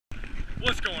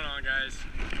going on, guys?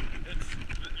 It's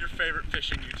your favorite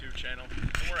fishing YouTube channel,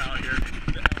 and we're out here.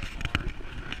 The LMR.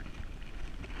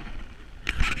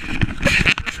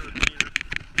 We're here with Peter.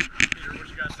 Peter, what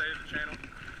you got to say to the channel?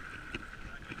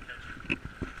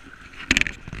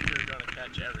 You're going to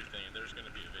catch everything, and there's going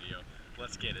to be a video.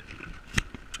 Let's get it.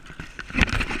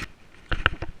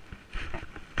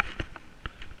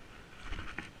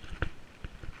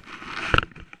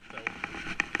 So,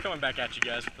 coming back at you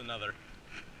guys with another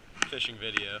fishing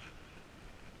video.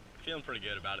 Feeling pretty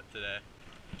good about it today.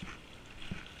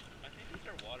 I think these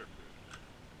are waterproof.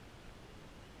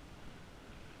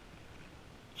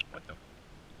 What the?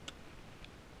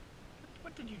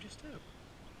 What did you just do?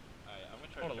 Alright, I'm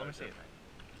gonna try. Hold on, let me see it.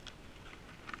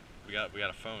 We got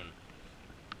a phone.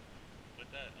 Put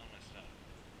that on my stuff.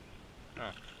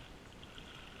 Oh.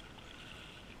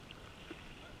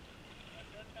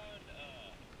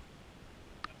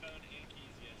 I found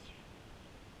Yankees yesterday.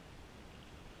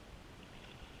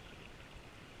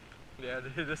 Yeah,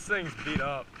 dude, this thing's beat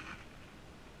up.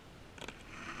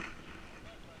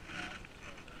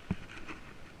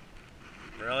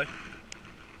 Really?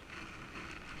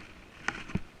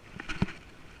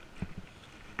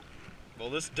 Well,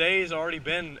 this day's already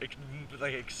been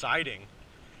like exciting.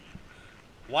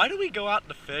 Why do we go out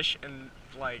to fish and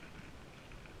like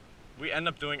we end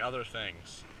up doing other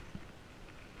things?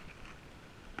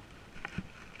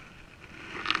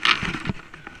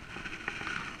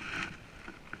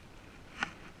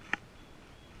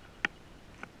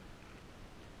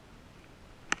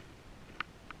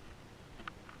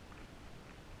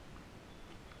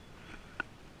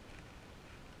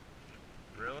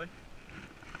 Really?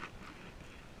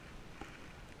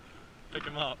 Pick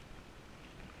him up.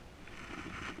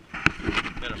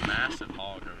 Got a massive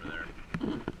hog over there.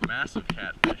 Massive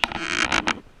catfish.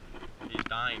 He's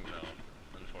dying though,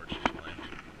 unfortunately.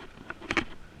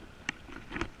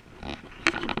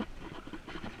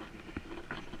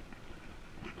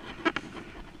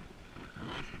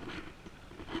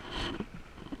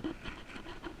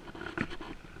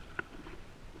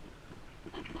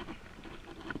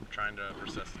 Trying to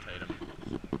resuscitate him.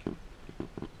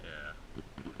 Yeah.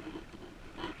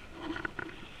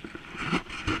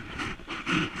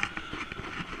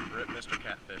 Rip, Mr.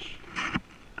 Catfish.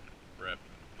 Rip.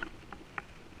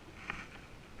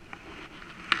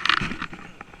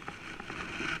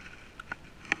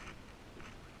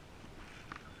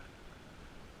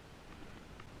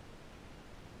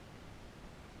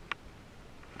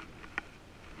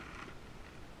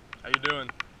 How you doing?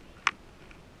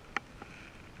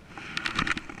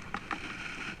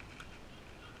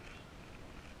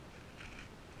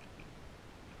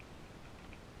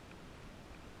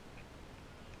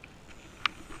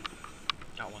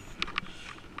 Got one.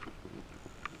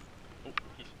 Oh,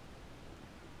 he's...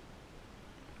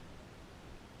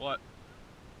 What?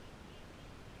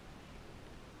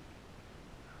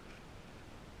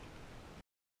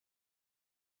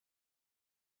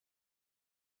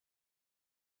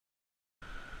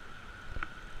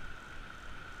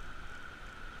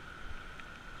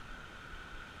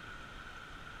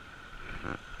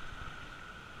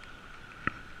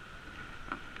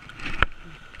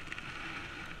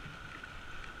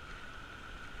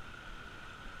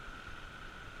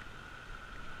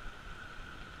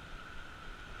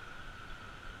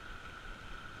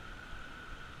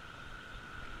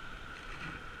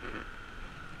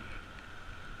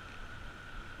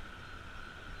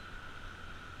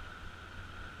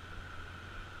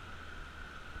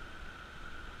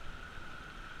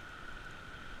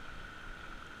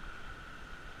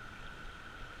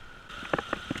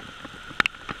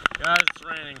 Guys, it's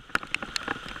raining.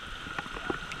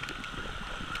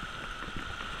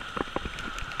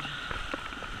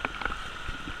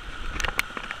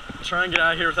 Try and get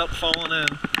out of here without falling in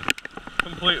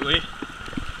completely.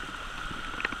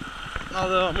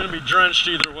 Although I'm gonna be drenched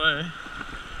either way.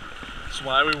 That's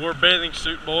why we wore bathing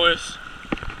suit, boys.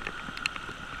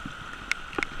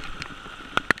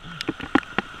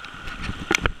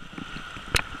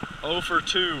 Oh for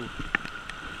 2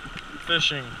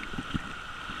 fishing.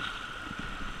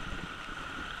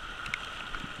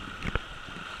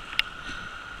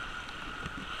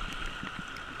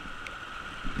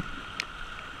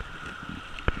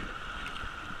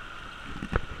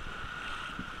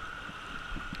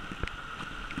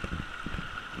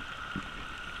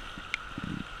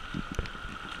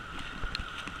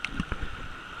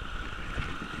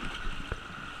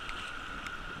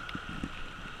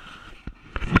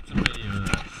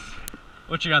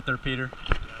 What you got there, Peter?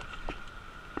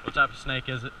 What type of snake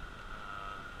is it?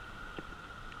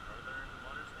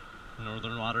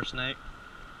 Northern water snake.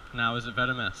 Now, is it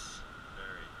venomous?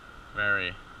 Very.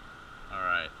 Very.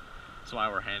 Alright. That's why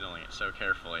we're handling it so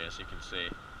carefully, as you can see.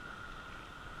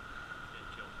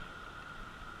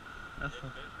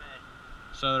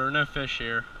 So there are no fish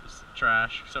here. It's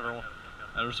trash, except for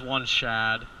there's one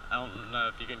shad. I don't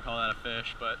know if you can call that a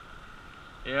fish, but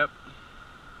yep.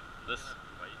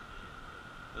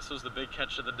 This was the big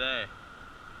catch of the day.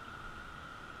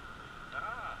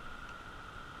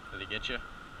 Did he get you?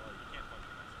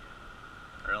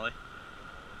 Really?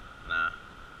 Nah.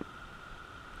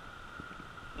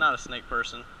 Not a snake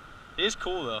person. He's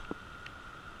cool though.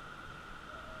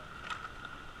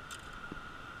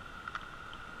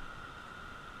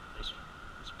 It's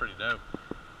pretty dope.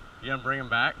 You gonna bring him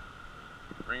back?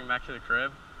 Bring him back to the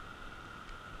crib?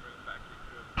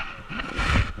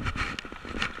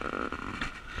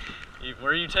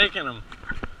 Where are you taking him?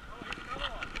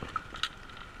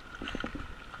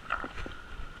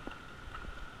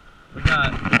 We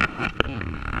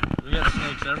got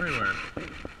snakes everywhere.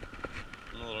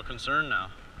 I'm a little concerned now.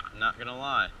 I'm not gonna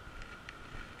lie.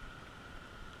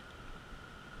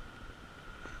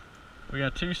 We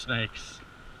got 2 snakes.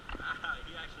 He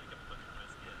actually can put him in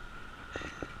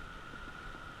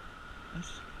his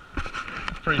skin.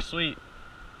 That's pretty sweet.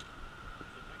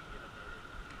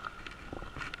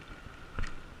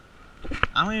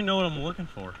 I don't even know what I'm looking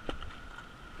for.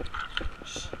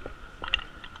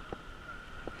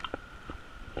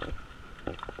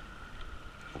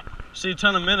 See a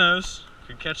ton of minnows.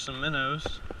 Could catch some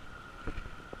minnows.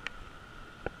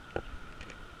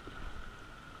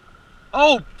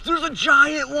 Oh, there's a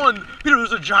giant one! Peter,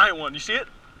 there's a giant one. You see it?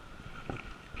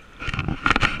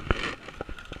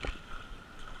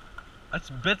 That's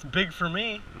big for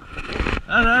me.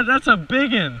 That's a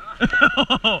biggin.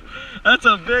 That's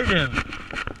a biggin.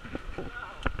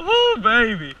 Oh,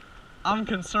 baby. I'm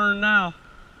concerned now.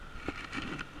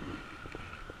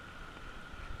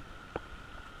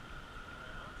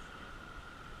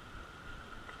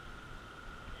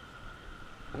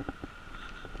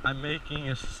 I'm making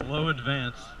a slow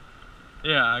advance.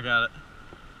 Yeah, I got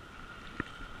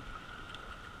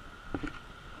it.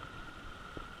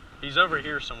 He's over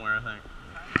here somewhere, I think.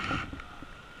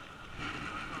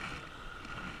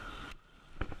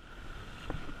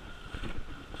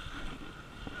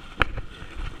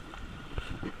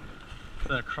 Is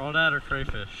that a crawdad or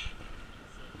crayfish?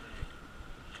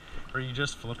 Or are you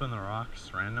just flipping the rocks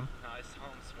random? No, I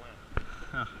saw him swim.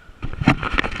 Huh. We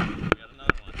got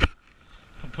another one.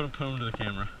 Put him to the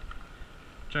camera.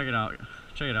 Check it out.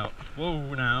 Check it out.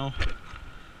 Whoa, now.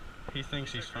 He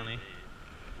thinks he's funny.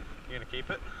 You gonna keep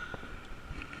it?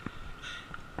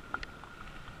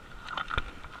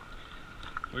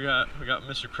 We got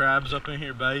Mr. Krabs up in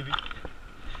here, baby.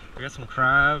 We got some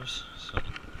crabs, some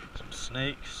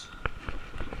snakes,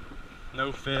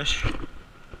 no fish.